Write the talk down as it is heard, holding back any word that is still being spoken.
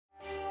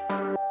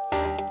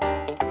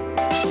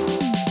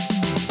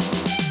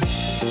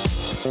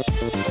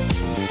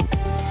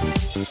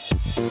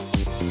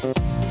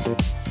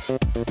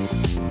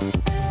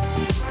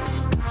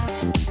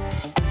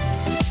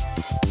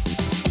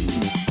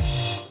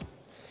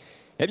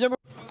Eh bien,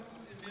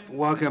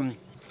 Welcome.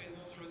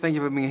 Thank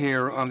you for being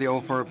here on the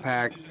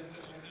ALL4PACK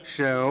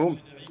show.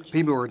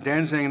 People were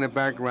dancing in the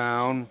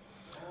background.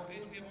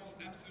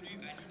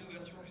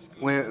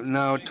 We're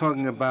now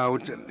talking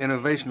about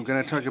innovation. We're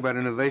going to talk about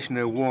Innovation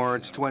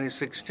Awards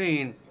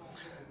 2016.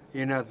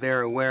 You're not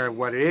there aware of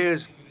what it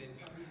is.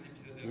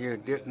 You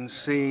didn't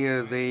see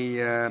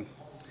the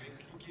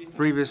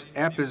previous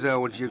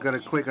episodes. You've got to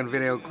click on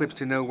video clips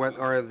to know what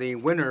are the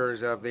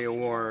winners of the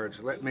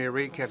awards. Let me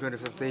recap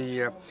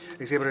 250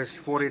 exhibitors,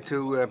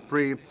 42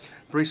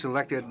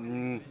 pre-selected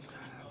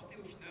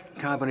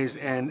companies,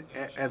 and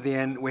at the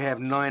end we have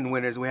 9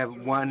 winners. We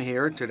have one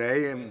here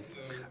today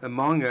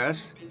among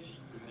us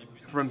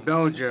from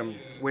Belgium.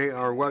 We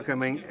are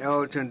welcoming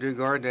Anton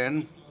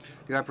Dugardyn. You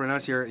got to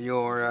pronounce your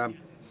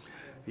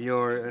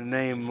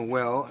name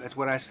well. That's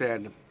what I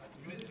said.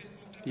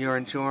 You're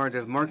in charge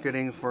of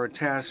marketing for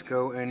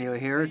TASCO, and you're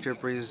here to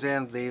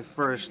present the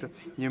first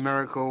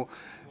numerical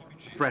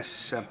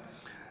press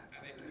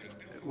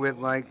with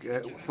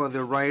for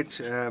the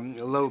right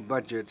low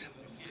budget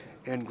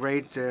and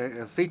great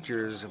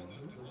features.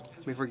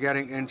 Before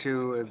getting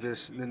into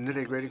this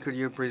nitty-gritty, could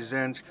you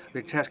present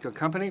the TASCO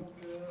company?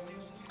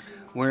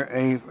 We're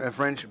a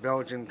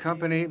French-Belgian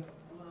company.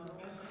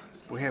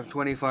 We have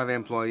 25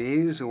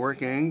 employees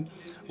working.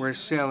 We're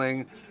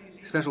selling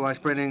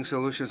specialized printing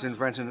solutions in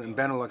France and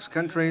Benelux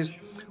countries.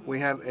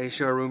 We have a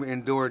showroom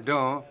in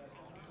Dordogne,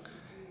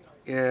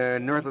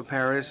 north of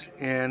Paris,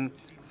 and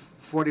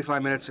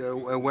 45 minutes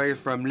away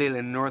from Lille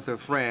in north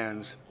of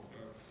France.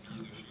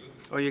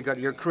 Oh, you got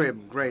your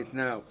crib. Great.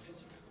 Now,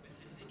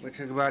 we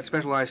talk about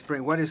specialized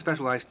printing. What is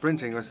specialized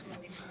printing? We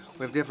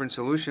have different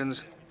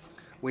solutions.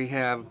 We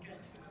have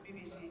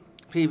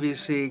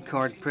PVC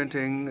card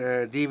printing,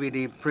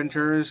 DVD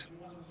printers,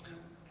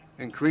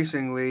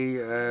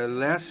 increasingly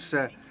less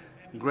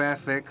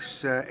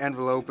graphics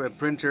envelope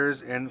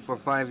printers, and for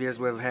 5 years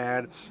we've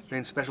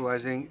been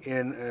specializing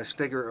in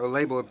sticker or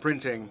label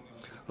printing.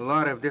 A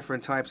lot of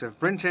different types of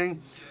printing.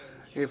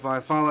 If I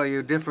follow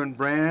you, different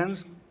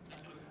brands,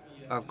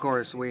 of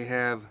course we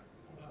have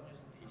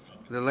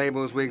the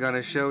labels we're going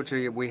to show to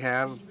you. We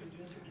have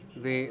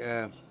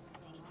the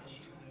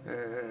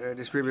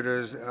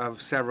distributors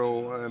of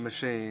several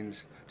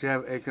machines to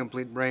have a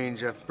complete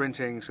range of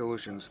printing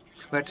solutions.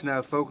 Let's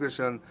now focus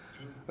on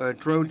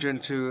Trojan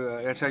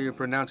 2. That's how you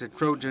pronounce it,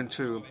 Trojan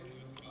 2.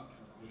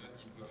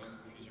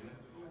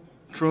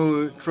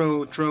 Trojan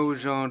 2.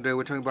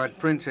 We're talking about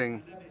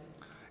printing.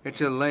 It's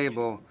a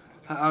label.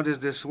 How does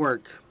this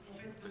work?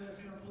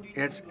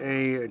 It's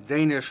a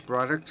Danish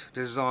product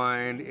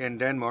designed in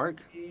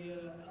Denmark,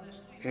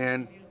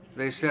 and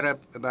they set up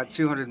about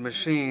 200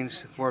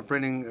 machines for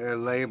printing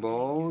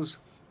labels,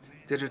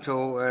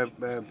 digital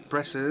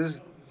presses.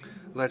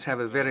 Let's have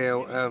a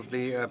video of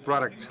the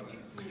product.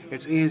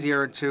 It's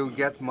easier to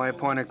get my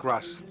point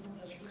across.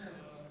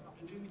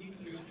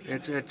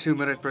 It's a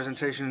 2-minute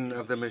presentation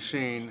of the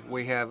machine.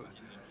 We have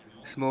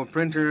small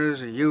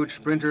printers,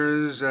 huge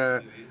printers,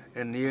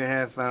 and you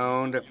have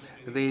found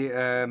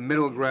the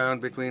middle ground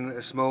between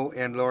small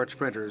and large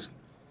printers.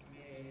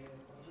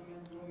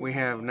 We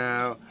have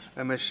now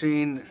a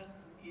machine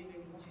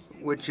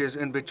which is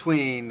in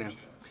between,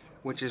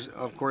 which is,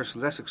 of course,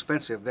 less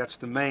expensive. That's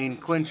the main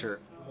clincher.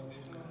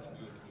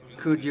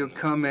 Could you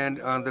comment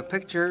on the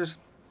pictures?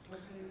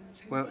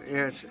 Well,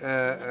 it's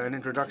an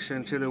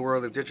introduction to the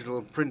world of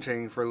digital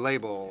printing for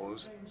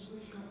labels.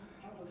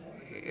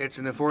 It's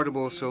an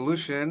affordable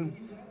solution,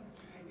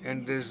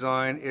 and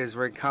design is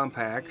very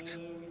compact.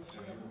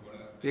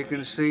 You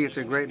can see it's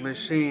a great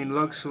machine.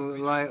 Looks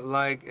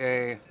like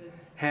a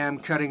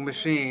ham-cutting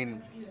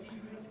machine.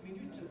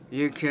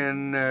 You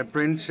can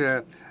print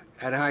at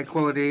high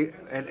quality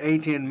at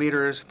 18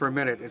 meters per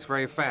minute. It's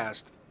very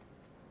fast.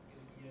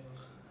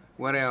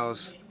 What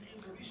else?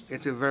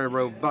 It's a very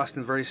robust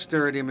and very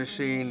sturdy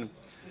machine.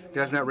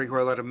 Does not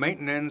require a lot of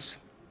maintenance,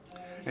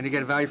 and you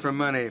get value for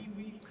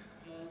money.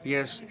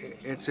 Yes,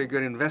 it's a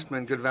good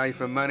investment, good value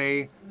for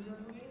money,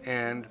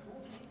 and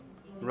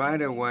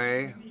right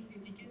away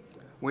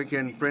we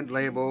can print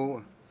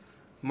label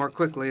more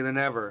quickly than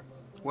ever.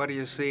 What do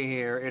you see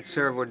here? It's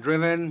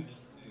servo-driven.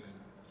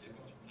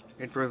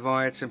 It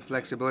provides some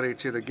flexibility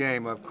to the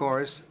game, of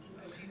course.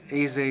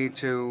 Easy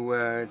to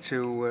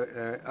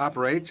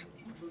operate.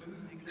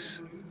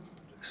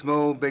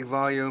 Small, big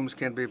volumes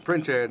can be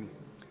printed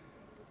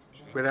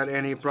without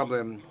any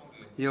problem.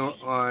 You're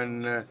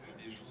on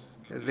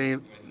the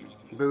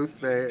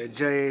booth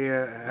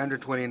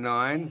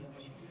J129.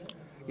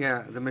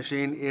 Yeah, the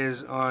machine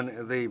is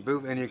on the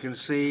booth, and you can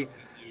see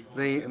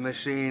the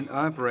machine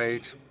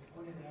operate.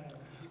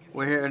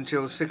 We're here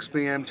until 6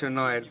 p.m.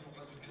 tonight.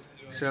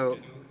 So,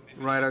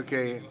 right,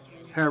 okay,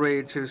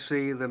 hurry to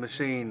see the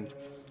machine.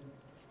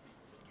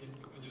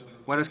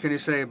 What else can you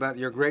say about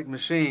your great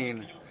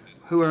machine?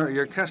 Who are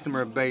your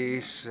customer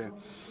base?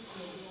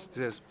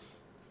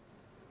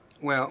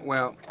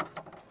 Well,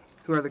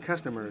 who are the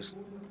customers?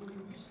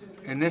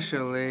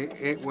 Initially,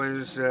 it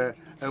was a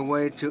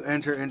way to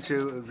enter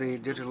into the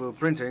digital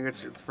printing.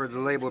 It's for the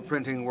label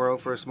printing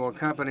world for small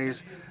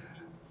companies.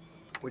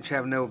 which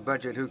have no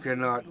budget, who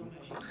cannot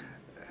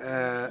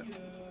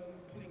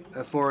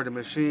afford a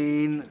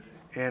machine,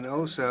 and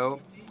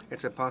also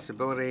it's a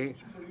possibility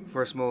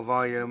for a small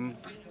volume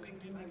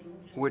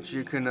which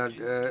you cannot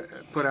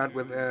put out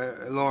with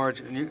a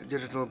large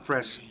digital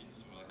press.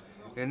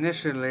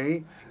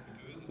 Initially,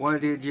 why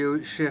did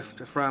you shift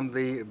from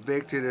the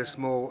big to the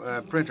small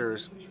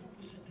printers?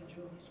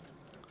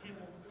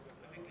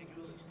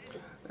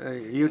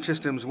 Huge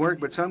systems work,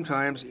 but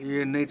sometimes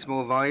you need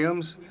small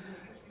volumes,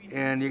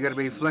 and you got to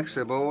be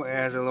flexible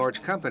as a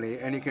large company,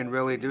 and you can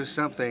really do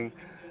something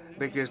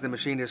because the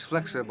machine is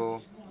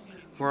flexible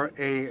for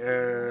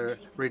a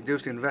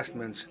reduced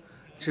investments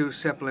to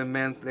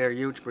supplement their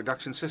huge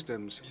production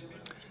systems.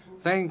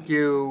 Thank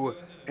you,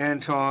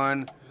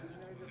 Anton.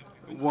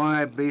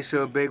 Why be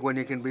so big when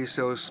you can be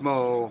so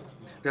small?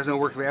 Doesn't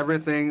work for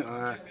everything,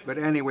 but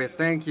anyway,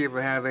 thank you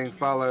for having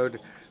followed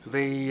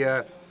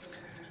the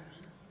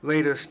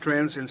latest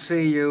trends, and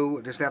see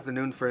you this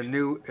afternoon for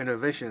new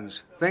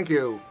innovations. Thank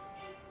you.